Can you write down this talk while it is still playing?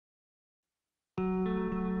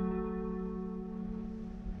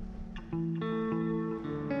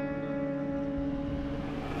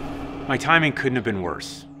My timing couldn't have been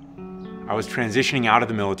worse. I was transitioning out of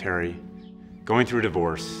the military, going through a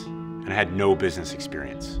divorce, and I had no business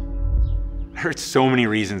experience. I heard so many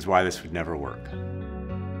reasons why this would never work.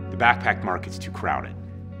 The backpack market's too crowded.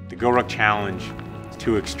 The GORUCK challenge is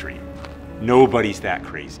too extreme. Nobody's that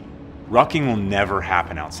crazy. Rucking will never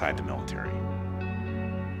happen outside the military.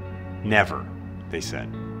 Never, they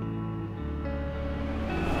said.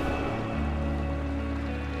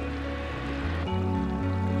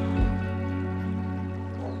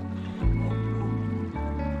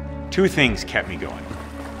 Two things kept me going.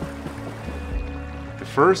 The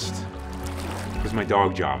first was my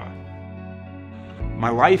dog Java. My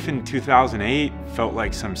life in 2008 felt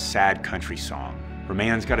like some sad country song, where a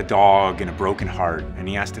man's got a dog and a broken heart, and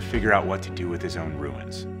he has to figure out what to do with his own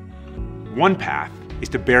ruins. One path is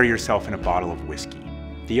to bury yourself in a bottle of whiskey.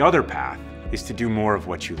 The other path is to do more of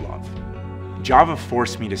what you love. Java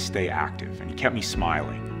forced me to stay active, and he kept me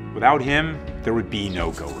smiling. Without him, there would be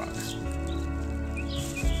no GORUCK.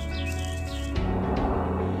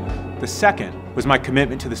 The second was my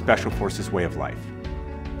commitment to the Special Forces way of life.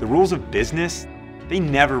 The rules of business, they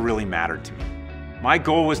never really mattered to me. My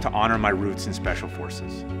goal was to honor my roots in Special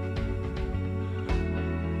Forces.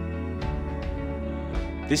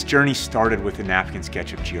 This journey started with a napkin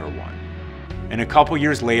sketch of GR1. And a couple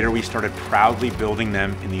years later, we started proudly building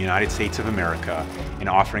them in the United States of America and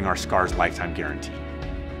offering our SCAR's lifetime guarantee.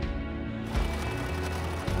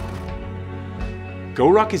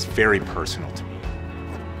 GORUCK is very personal to me.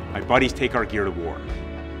 My buddies take our gear to war.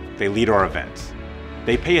 They lead our events.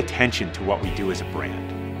 They pay attention to what we do as a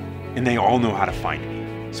brand. And they all know how to find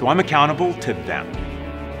me. So I'm accountable to them.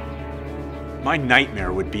 My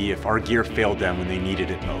nightmare would be if our gear failed them when they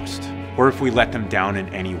needed it most, or if we let them down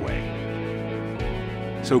in any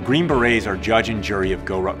way. So Green Berets are judge and jury of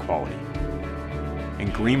GORUCK quality.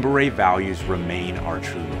 And Green Beret values remain our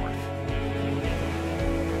true north.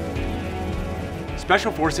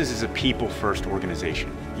 Special Forces is a people-first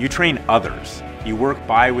organization. You train others, you work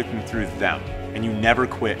by with and through them, and you never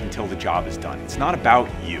quit until the job is done. It's not about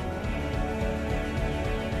you.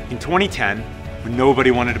 In 2010, when nobody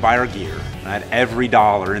wanted to buy our gear, and I had every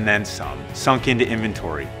dollar and then some sunk into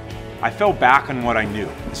inventory, I fell back on what I knew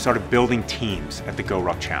and started building teams at the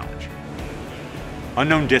GORUCK Challenge.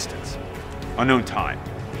 Unknown distance, unknown time,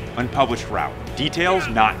 unpublished route, details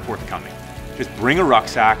not forthcoming. Just bring a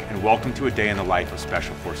rucksack and welcome to a day in the life of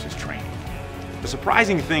Special Forces training. The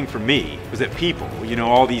surprising thing for me was that people,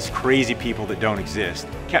 all these crazy people that don't exist,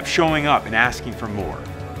 kept showing up and asking for more,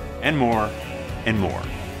 and more, and more.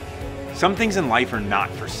 Some things in life are not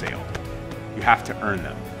for sale. You have to earn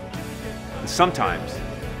them. And sometimes,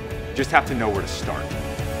 you just have to know where to start.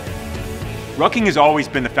 Rucking has always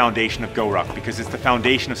been the foundation of GORUCK because it's the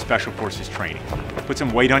foundation of Special Forces training. Put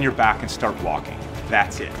some weight on your back and start walking.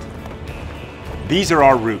 That's it. These are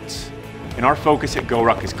our roots, and our focus at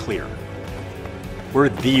GORUCK is clear. We're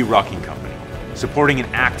the rucking company, supporting an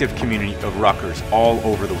active community of ruckers all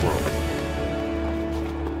over the world.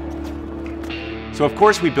 So of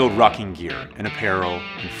course we build rucking gear and apparel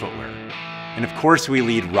and footwear. And of course we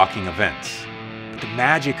lead rucking events. But the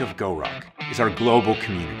magic of GORUCK is our global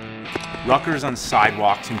community. Ruckers on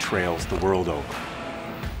sidewalks and trails the world over.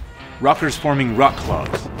 Ruckers forming ruck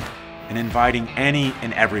clubs and inviting any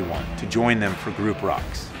and everyone to join them for group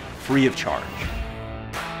rucks, free of charge.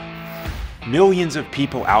 Millions of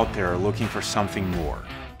people out there are looking for something more.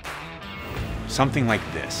 Something like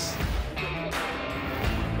this.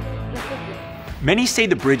 Many say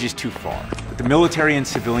the bridge is too far, that the military and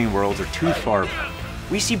civilian worlds are too far apart.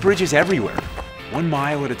 We see bridges everywhere, 1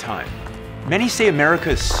 mile at a time. Many say America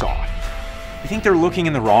is soft. I think they're looking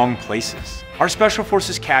in the wrong places. Our Special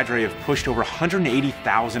Forces cadre have pushed over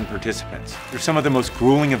 180,000 participants through some of the most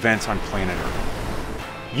grueling events on planet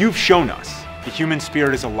Earth. You've shown us the human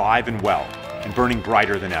spirit is alive and well and burning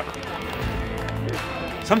brighter than ever.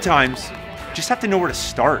 Sometimes, you just have to know where to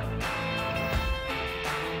start.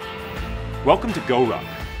 Welcome to GORUCK.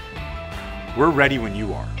 We're ready when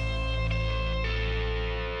you are.